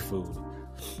country food,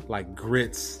 like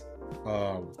grits,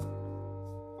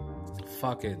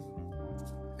 fucking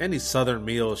any southern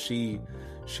meal she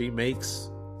makes,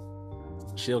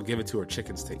 she'll give it to her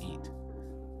chickens to eat.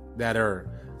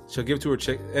 She'll give it to her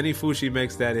chick any food she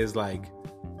makes that is like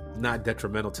not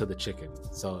detrimental to the chicken.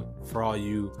 So for all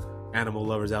you animal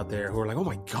lovers out there who are like, oh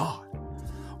my god,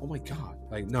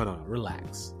 like no,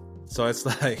 relax. So it's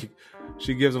like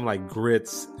she gives them like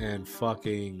grits and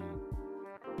fucking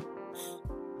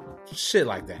shit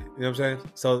like that. You know what I'm saying?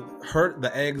 So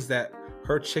the eggs that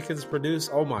her chickens produce,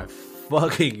 oh my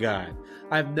fucking god.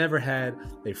 I've never had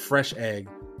a fresh egg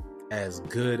as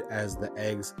good as the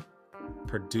eggs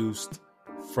produced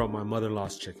from my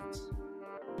mother-in-law's chickens.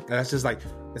 And that's just like,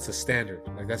 it's a standard.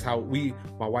 Like that's how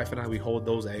my wife and I, we hold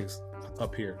those eggs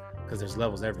up here, because there's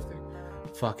levels to everything.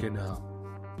 Fucking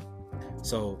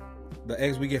so the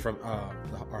eggs we get from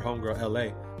our homegirl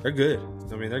LA, they're good.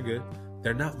 I mean, they're good.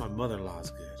 They're not my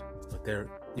mother-in-law's good, but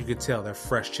you can tell they're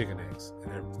fresh chicken eggs,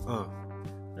 and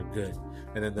they're good.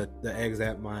 And then the eggs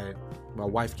that my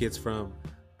wife gets from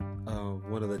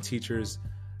one of the teachers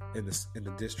in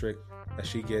the district that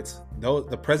she gets,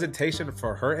 the presentation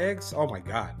for her eggs, oh my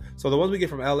god. So the ones we get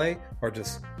from LA are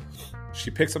just, she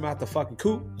picks them out the fucking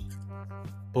coop,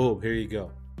 boom, here you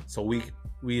go. So we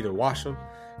either wash them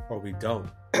or we don't.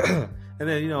 And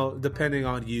then, you know, depending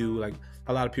on you, like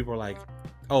a lot of people are like,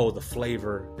 oh, the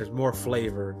flavor, there's more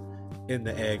flavor in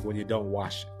the egg when you don't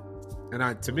wash it.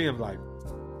 And to me, I'm like,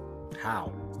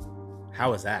 how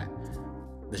is that?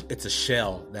 It's a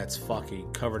shell that's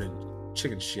fucking covered in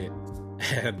chicken shit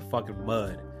and fucking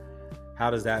mud. How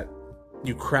does that,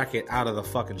 you crack it out of the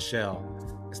fucking shell?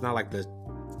 It's not like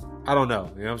I don't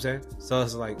know, you know what I'm saying? So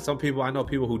it's like, I know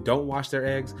people who don't wash their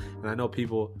eggs, and I know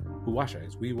people who wash their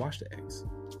eggs. We wash the eggs.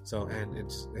 So, and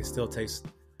they still taste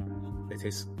fine. You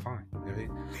know what I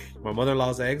mean? My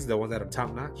mother-in-law's eggs, the ones that are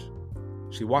top notch,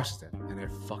 she washes them, and they're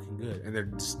fucking good, and they're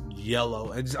just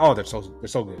yellow, and they're so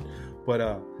good. But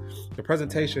the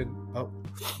presentation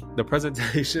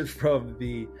from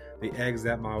the eggs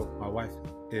that my wife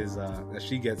is that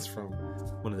she gets from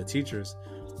one of the teachers,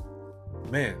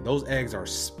 man, those eggs are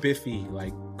spiffy,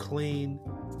 like clean.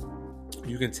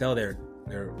 You can tell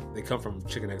they come from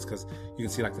chicken eggs, because you can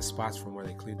see like the spots from where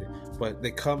they cleaned it. But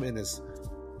they come in this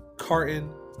carton,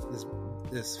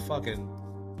 this fucking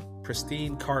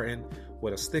pristine carton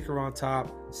with a sticker on top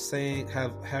saying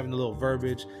having a little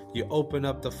verbiage. You open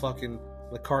up the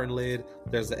carton lid,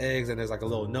 there's the eggs, and there's like a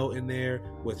little note in there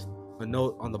with a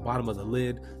note on the bottom of the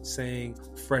lid saying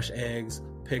fresh eggs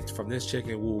picked from this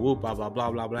chicken, woo woo, blah blah blah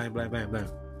blah blah blah blah blah.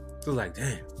 So like, damn,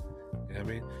 you know what I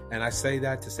mean? And I say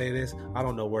that to say this, I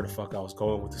don't know where the fuck I was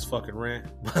going with this fucking rant,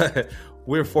 but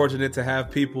we're fortunate to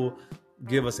have people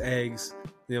give us eggs,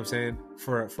 you know what I'm saying,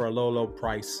 for a low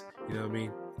price, you know what I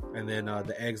mean? And then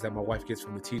the eggs that my wife gets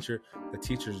from the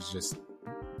teacher's just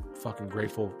fucking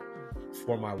grateful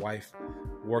for my wife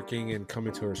working and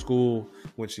coming to her school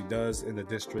when she does in the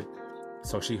district.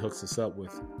 So she hooks us up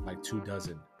with like 3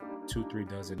 dozen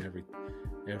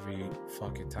every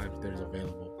fucking time there's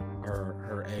available.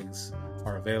 Her eggs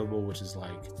are available, which is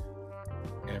like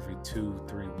every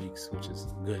 2-3 weeks, which is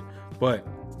good. But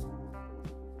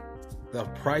the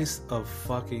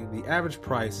average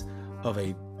price of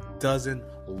a dozen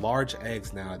large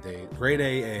eggs nowadays, grade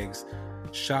A eggs,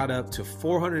 shot up to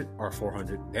 $400.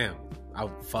 Damn,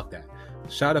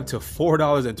 shot up to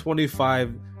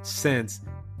 $4.25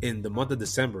 in the month of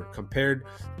December, compared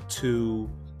to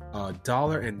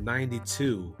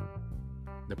 $1.92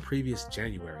 the previous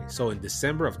January. So in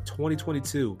December of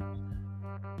 2022,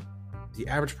 the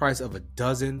average price of a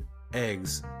dozen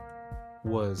eggs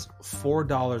was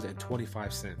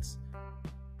 $4.25.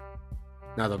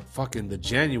 Now the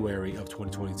January of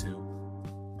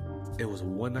 2022, it was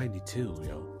 $1.92,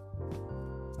 yo.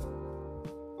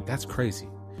 That's crazy.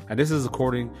 And this is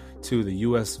according to the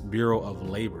U.S. Bureau of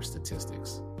Labor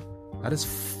Statistics. That is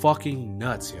fucking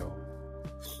nuts, yo.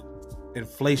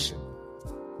 Inflation.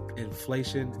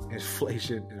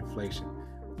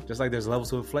 Just like there's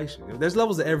levels to inflation. There's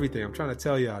levels to everything. I'm trying to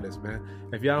tell y'all this, man.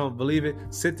 If y'all don't believe it,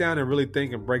 sit down and really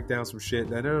think and break down some shit.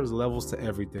 Then there's levels to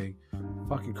everything.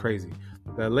 Fucking crazy.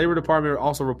 The Labor Department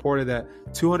also reported that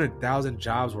 200,000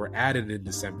 jobs were added in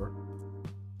December.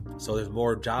 So there's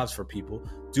more jobs for people.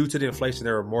 Due to the inflation,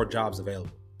 there are more jobs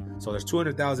available. So there's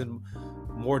 200,000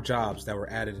 more jobs that were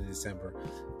added in December.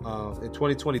 In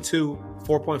 2022,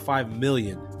 4.5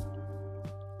 million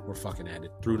were fucking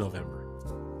added through November,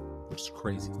 which is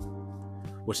crazy.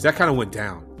 Which that kind of went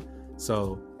down.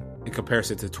 So in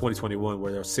comparison to 2021,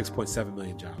 where there were 6.7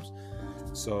 million jobs.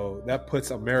 So that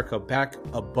puts America back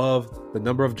above the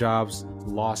number of jobs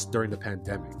lost during the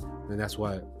pandemic. And that's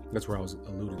where I was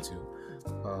alluding to.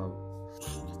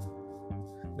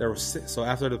 So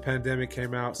after the pandemic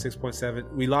came out,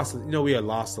 6.7, we had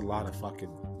lost a lot of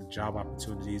fucking job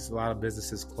opportunities. A lot of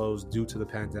businesses closed due to the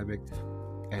pandemic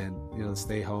and, the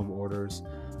stay-home orders.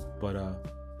 But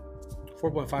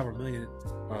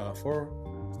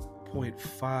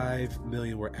 4.5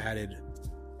 million were added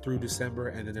through December,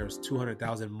 and then there was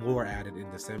 200,000 more added in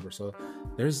December. So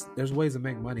there's ways to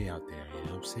make money out there. You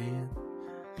know what I'm saying?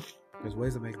 There's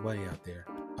ways to make money out there.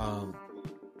 All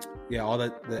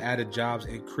the added jobs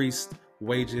increased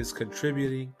wages,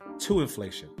 contributing to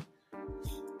inflation.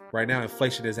 Right now,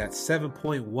 inflation is at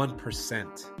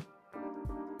 7.1%.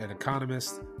 And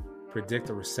economists predict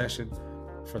a recession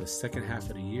for the second half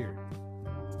of the year.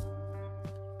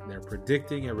 They're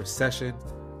predicting a recession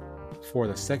for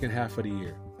the second half of the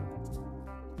year,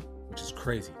 which is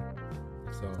crazy.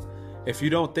 So if you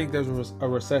don't think there's a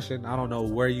recession, I don't know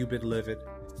where you've been living.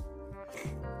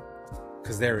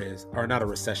 Because there is, or not a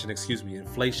recession,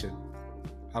 inflation.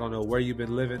 I don't know where you've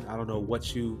been living. I don't know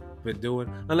what you've been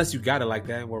doing, unless you got it like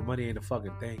that, where money ain't a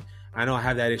fucking thing. I know I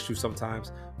have that issue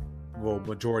sometimes, well,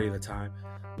 majority of the time,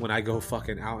 when I go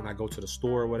fucking out and I go to the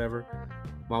store or whatever.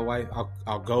 My wife,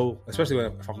 I'll go, especially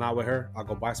if I'm not with her, I'll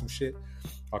go buy some shit.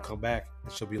 I'll come back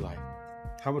and she'll be like,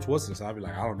 "How much was this?" I'll be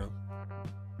like, "I don't know.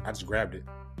 I just grabbed it."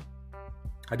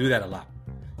 I do that a lot.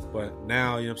 But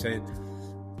now, you know what I'm saying?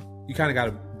 You kind of got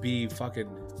to be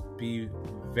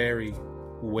very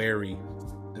wary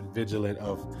and vigilant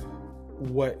of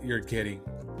what you're getting,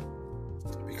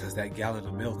 because that gallon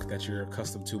of milk that you're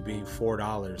accustomed to being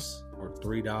 $4 or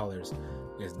 $3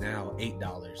 is now $8. You know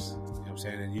what I'm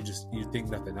saying? And you think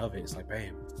nothing of it. It's like,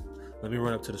 bam, let me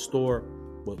run up to the store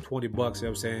with $20. You know what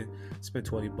I'm saying? Spend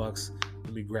 $20.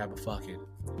 Let me grab a fucking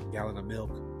gallon of milk.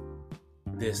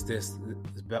 This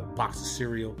box of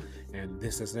cereal, and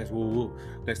this, woo woo.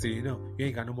 Next thing you know, you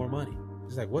ain't got no more money.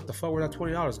 It's like, what the fuck? Where'd that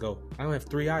 $20 go? I don't have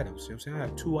 3 items. You know what I'm saying? I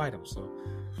have 2 items. So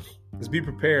just be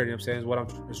prepared. You know what I'm saying? Is what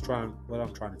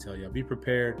I'm trying to tell you. Be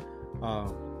prepared.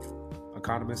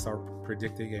 Economists are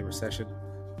predicting a recession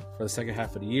for the second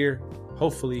half of the year.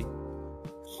 Hopefully,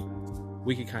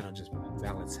 we can kind of just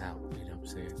balance out. You know what I'm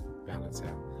saying? Balance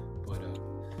out. But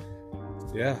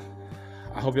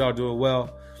I hope y'all are doing well.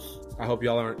 I hope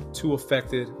y'all aren't too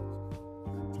affected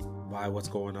Why? What's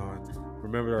going on?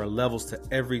 Remember, there are levels to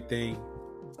everything,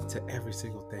 to every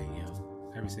single thing,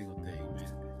 yo. Every single thing,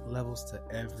 man. Levels to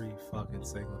every fucking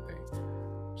single thing.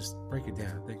 Just break it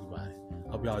down. Think about it.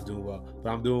 Hope y'all are doing well.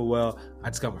 But I'm doing well. I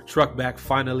just got my truck back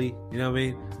finally. You know what I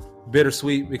mean?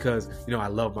 Bittersweet because, you know, I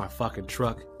love my fucking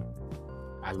truck.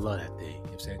 I love that thing. You know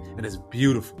what I'm saying? And it's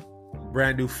beautiful.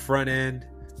 Brand new front end.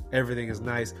 Everything is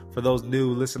nice. For those new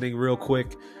listening real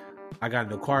quick, I got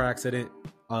in a car accident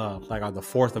like on the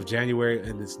 4th of January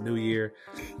in this new year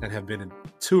and have been in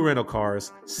 2 rental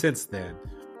cars since then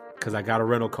because I got a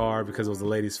rental car because it was the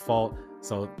lady's fault.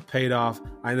 So it paid off.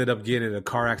 I ended up getting in a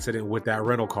car accident with that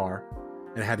rental car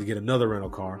and had to get another rental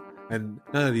car. And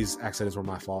none of these accidents were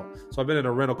my fault. So I've been in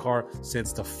a rental car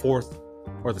since the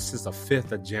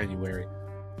 5th of January,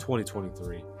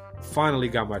 2023. Finally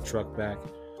got my truck back.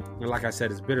 And like I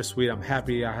said, it's bittersweet. I'm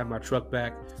happy I have my truck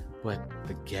back. But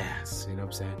the gas, you know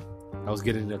what I'm saying? I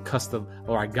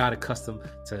got accustomed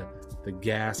to the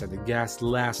gas and the gas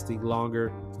lasting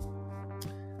longer.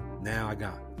 Now I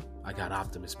got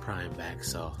Optimus Prime back,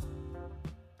 so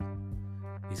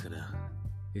he's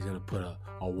gonna put a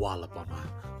wallop on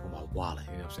my wallet,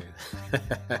 you know what I'm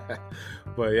saying?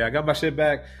 But yeah, I got my shit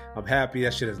back. I'm happy.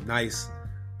 That shit is nice.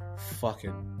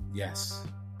 Fucking yes.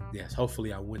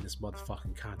 Hopefully I win this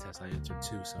motherfucking contest I entered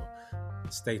too, so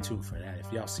stay tuned for that.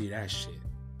 If y'all see that shit,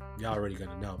 y'all already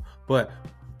gonna know. But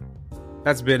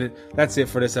that's it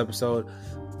for this episode.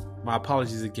 My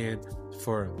apologies again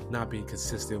for not being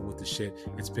consistent with the shit.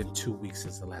 It's been 2 weeks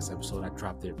since the last episode. I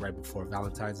dropped it right before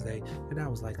Valentine's Day, and that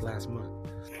was like last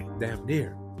month. Damn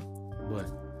near.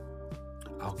 But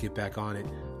I'll get back on it.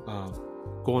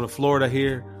 Going to Florida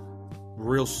here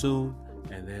real soon,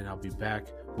 and then I'll be back.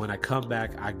 When I come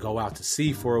back, I go out to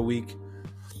sea for a week.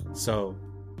 So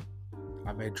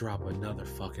I may drop another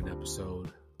fucking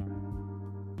episode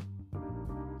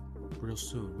real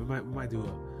soon. We might do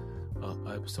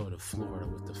a episode of Florida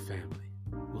with the family.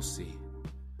 We'll see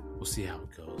how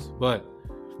it goes. But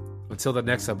until the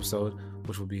next episode,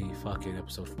 which will be fucking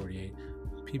episode 48,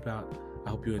 peep out.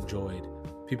 I hope you enjoyed.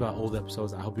 Peep out old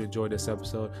episodes. I hope you enjoyed this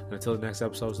episode. And until the next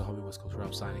episode, the homie West Coast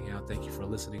Rob signing out. Thank you for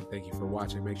listening. Thank you for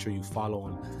watching. Make sure you follow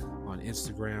on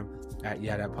Instagram at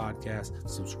That Podcast.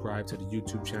 Subscribe to the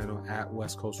YouTube channel at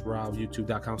West Coast Rob,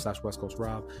 youtube.com/West Coast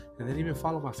Rob. And then even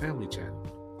follow my family channel.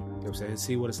 You know what I'm saying?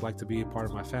 See what it's like to be a part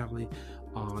of my family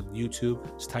on YouTube.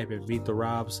 Just type in Meet the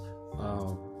Robs,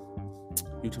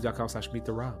 youtube.com/Meet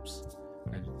the Robs.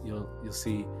 And you'll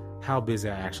see how busy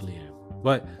I actually am.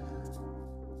 But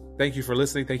thank you for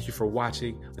listening. Thank you for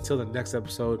watching. Until the next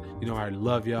episode, you know I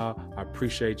love y'all. I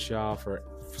appreciate y'all for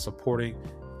supporting.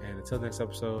 And until the next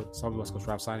episode, West Coast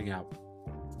Rob signing out.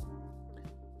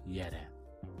 Yeah, that.